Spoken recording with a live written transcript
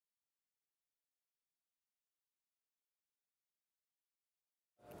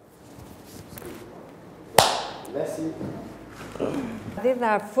Merci. These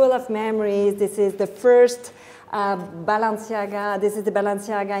are full of memories. This is the first Balenciaga. This is the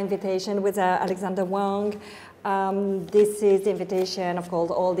Balenciaga invitation with Alexander Wang. This is the invitation, of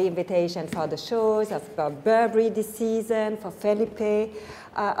course, all the invitation for the shows, for Burberry this season, for Felipe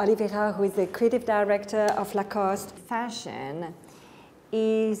Oliveira, who is the creative director of Lacoste. Fashion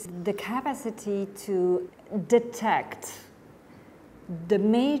is the capacity to detect the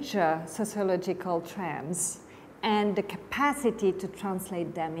major sociological trends and the capacity to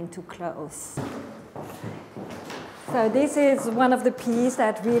translate them into clothes. So this is one of the pieces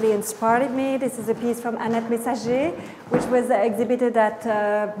that really inspired me. This is a piece from Annette Messager, which was exhibited at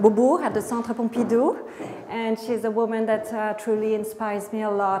Beaubourg, at the Centre Pompidou. And she's a woman that truly inspires me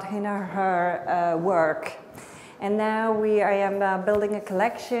a lot in her work. And now I am building a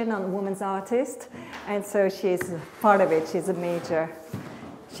collection on women's artists. And so she's part of it. She's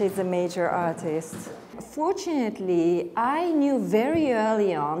a major artist. Fortunately, I knew very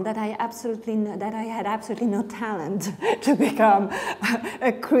early on that I had absolutely no talent to become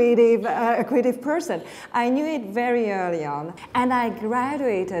a creative person. I knew it very early on, and I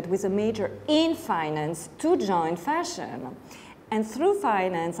graduated with a major in finance to join fashion. And through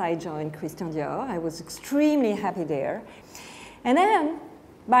finance, I joined Christian Dior. I was extremely happy there. And then,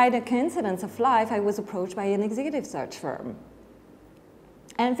 by the coincidence of life, I was approached by an executive search firm.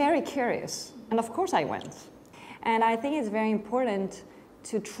 And very curious. And of course I went. And I think it's very important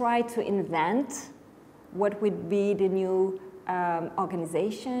to try to invent what would be the new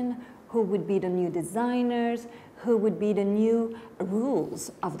organization, who would be the new designers, who would be the new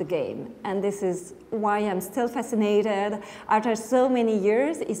rules of the game. And this is why I'm still fascinated after so many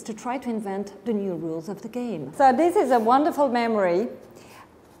years, is to try to invent the new rules of the game. So this is a wonderful memory.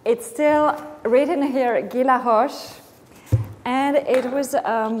 It's still written here, Guy Laroche. And it was,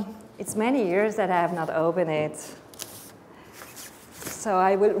 it's many years that I have not opened it. So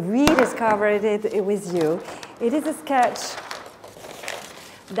I will rediscover it with you. It is a sketch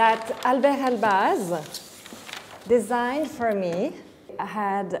that Albert Elbaz designed for me. I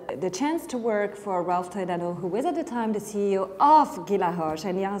had the chance to work for Ralph Toledano, who was at the time the CEO of Guy Laroche,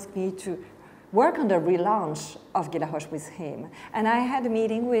 and he asked me to work on the relaunch of Guy Laroche with him. And I had a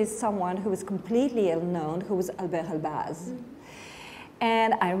meeting with someone who was completely unknown, who was Albert Elbaz.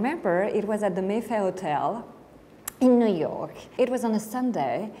 And I remember it was at the Mayfair Hotel in New York. It was on a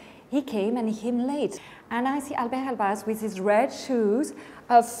Sunday. He came and he came late. And I see Albert Elbaz with his red shoes,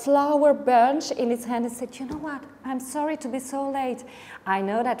 a flower bunch in his hand, and said, you know what, I'm sorry to be so late. I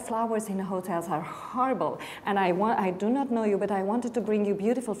know that flowers in hotels are horrible, and I do not know you, but I wanted to bring you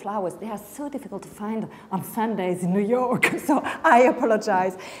beautiful flowers. They are so difficult to find on Sundays in New York, so I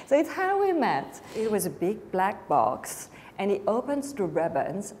apologize. So it's how we met. It was a big black box, and he opens the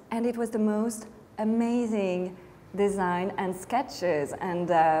ribbons, and it was the most amazing design and sketches, and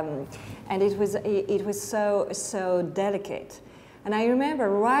it was so delicate. And I remember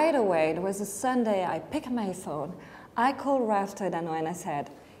right away, it was a Sunday, I picked my phone, I called Ralph Toledano and I said,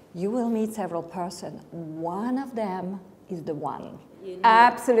 you will meet several persons. One of them is the one.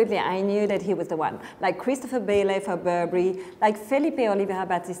 Absolutely, I knew that he was the one. Like Christopher Bailey for Burberry, like Felipe Oliveira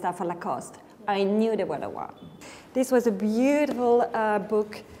Batista for Lacoste. I knew they were the one. This was a beautiful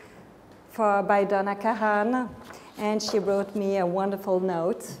book by Donna Karan, and she wrote me a wonderful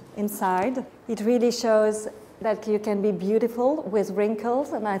note inside. It really shows that you can be beautiful with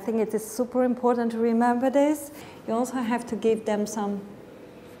wrinkles, and I think it is super important to remember this. You also have to give them some,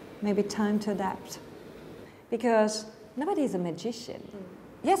 maybe, time to adapt, because nobody is a magician.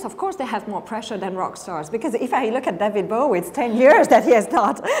 Yes, of course they have more pressure than rock stars, because if I look at David Bowie, it's 10 years that he has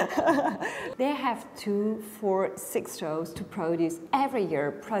not. They have 2, 4, 6 shows to produce every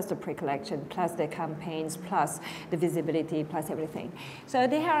year, plus the pre-collection, plus the campaigns, plus the visibility, plus everything. So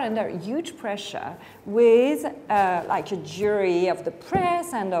they are under huge pressure with like a jury of the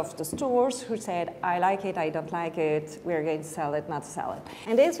press and of the stores who said, I like it, I don't like it, we're going to sell it, not sell it.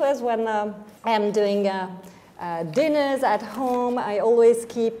 And this was when I'm doing dinners at home. I always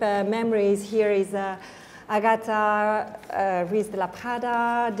keep memories. Here is Agatha Ruiz de la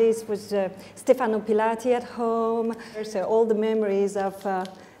Prada. This was Stefano Pilati at home. So all the memories of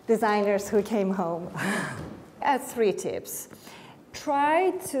designers who came home. 3 tips.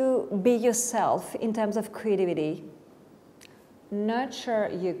 Try to be yourself in terms of creativity.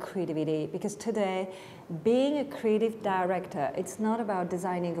 Nurture your creativity, because today, being a creative director, it's not about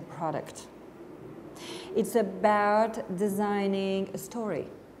designing a product. It's about designing a story.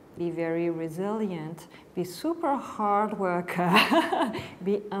 Be very resilient, be super hard worker,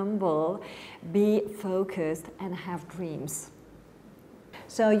 be humble, be focused, and have dreams.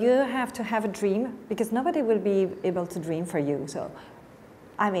 So you have to have a dream, because nobody will be able to dream for you. So,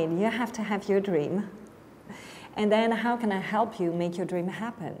 I mean, you have to have your dream. And then how can I help you make your dream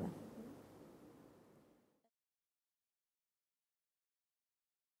happen?